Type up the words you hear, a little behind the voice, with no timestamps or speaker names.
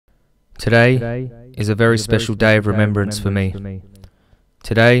Today is a very special day of remembrance for me.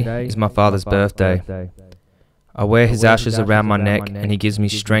 Today is my father's birthday. I wear his ashes around my neck and he gives me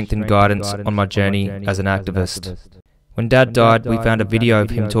strength and guidance on my journey as an activist. When Dad died, we found a video of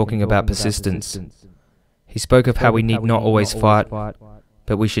him talking about persistence. He spoke of how we need not always fight,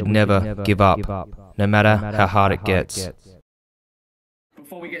 but we should never give up, no matter how hard it gets.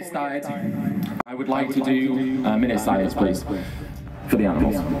 Before we get started, I would like to do a minute silence, please, for the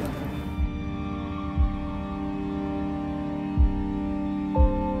animals.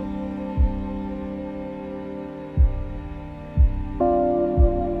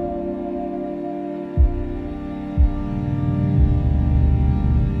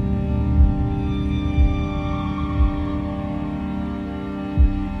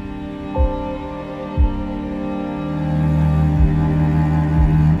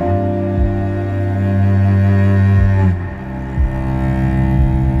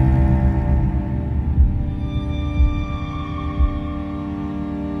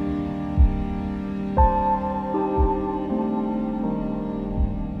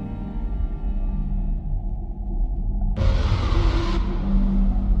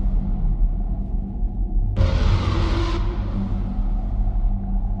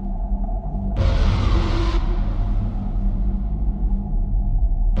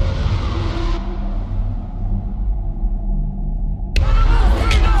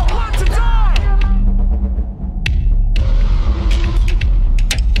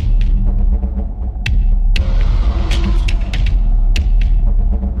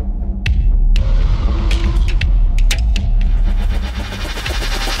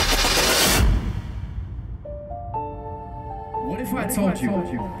 What if I told you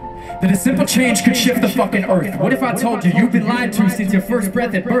that a simple change could shift the fucking earth? What if I told you you've been lied to since your first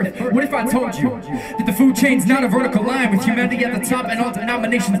breath at birth? What if I told you that the food chain's not a vertical line with humanity at the top and all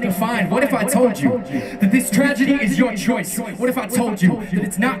denominations defined? What if I told you that this tragedy is your choice? What if I told you that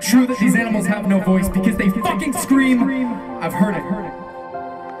it's not true that these animals have no voice because they fucking scream, I've heard it.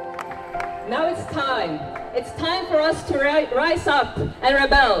 Now it's time. It's time for us to rise up and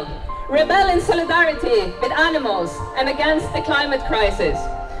rebel. Rebel in solidarity with animals and against the climate crisis.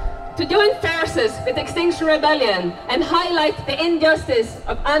 To join forces with Extinction Rebellion and highlight the injustice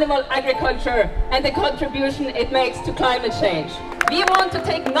of animal agriculture and the contribution it makes to climate change. We want to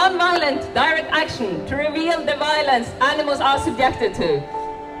take non-violent direct action to reveal the violence animals are subjected to.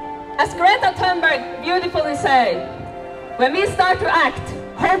 As Greta Thunberg beautifully said, when we start to act,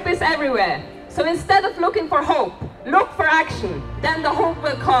 hope is everywhere. So instead of looking for hope, look for action, then the hope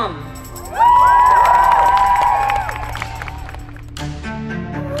will come.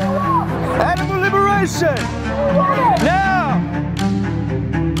 Animal liberation! Now!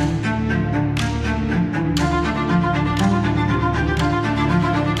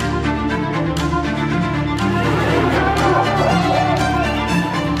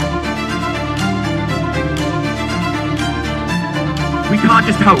 We can't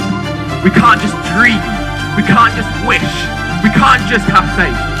just hope. We can't just dream. We can't just wish. We can't just have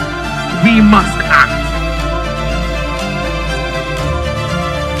faith. We must act.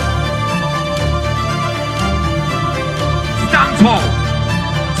 Stand tall.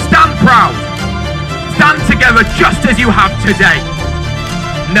 Stand proud. Stand together just as you have today.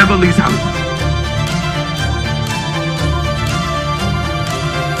 Never lose hope.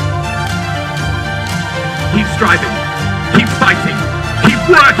 Keep striving. Keep fighting. Keep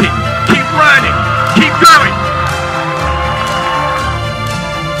working. Keep learning. Keep going.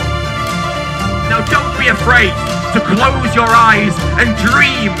 Now don't be afraid to close your eyes and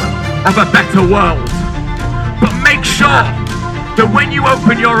dream of a better world. But make sure that when you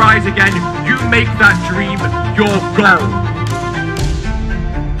open your eyes again, you make that dream your goal.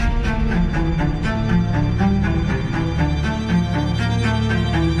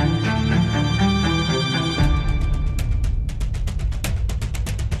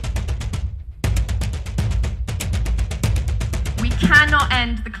 We cannot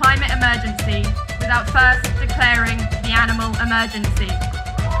end the climate emergency without first declaring the animal emergency.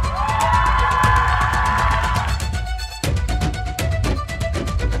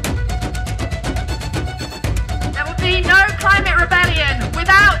 There will be no climate rebellion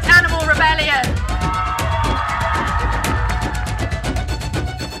without animal rebellion.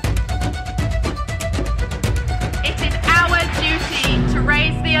 It is our duty to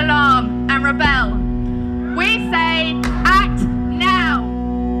raise the alarm and rebel. We say, act now!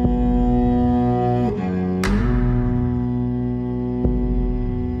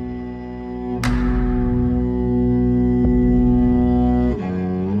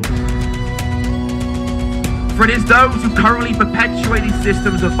 For it is is those who currently perpetuate these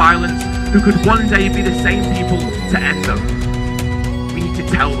systems of violence who could one day be the same people to end them. We need to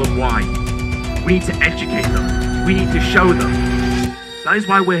tell them why. We need to educate them. We need to show them. That is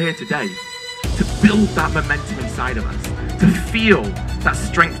why we're here today. To build that momentum inside of us. To feel that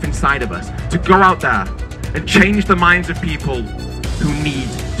strength inside of us. To go out there and change the minds of people who need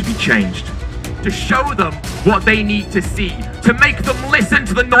to be changed. To show them what they need to see. To make them listen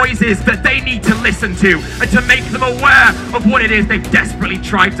to the noises that they need to listen to. And to make them aware of what it is they've desperately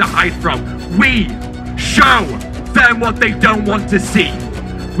tried to hide from. We show them what they don't want to see.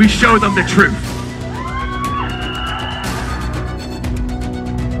 We show them the truth.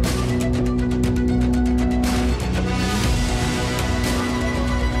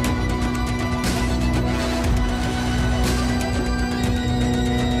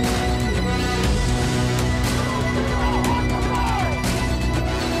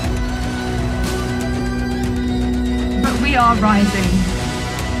 We are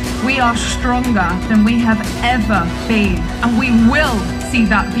rising. We are stronger than we have ever been. And we will see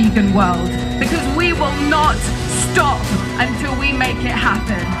that vegan world. Because we will not stop until we make it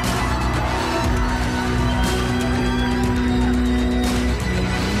happen.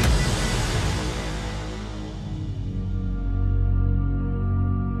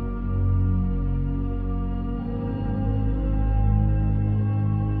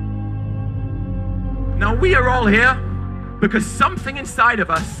 Now we are all here because something inside of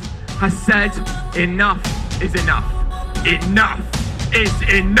us has said, enough is enough. Enough is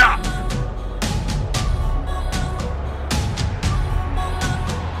enough.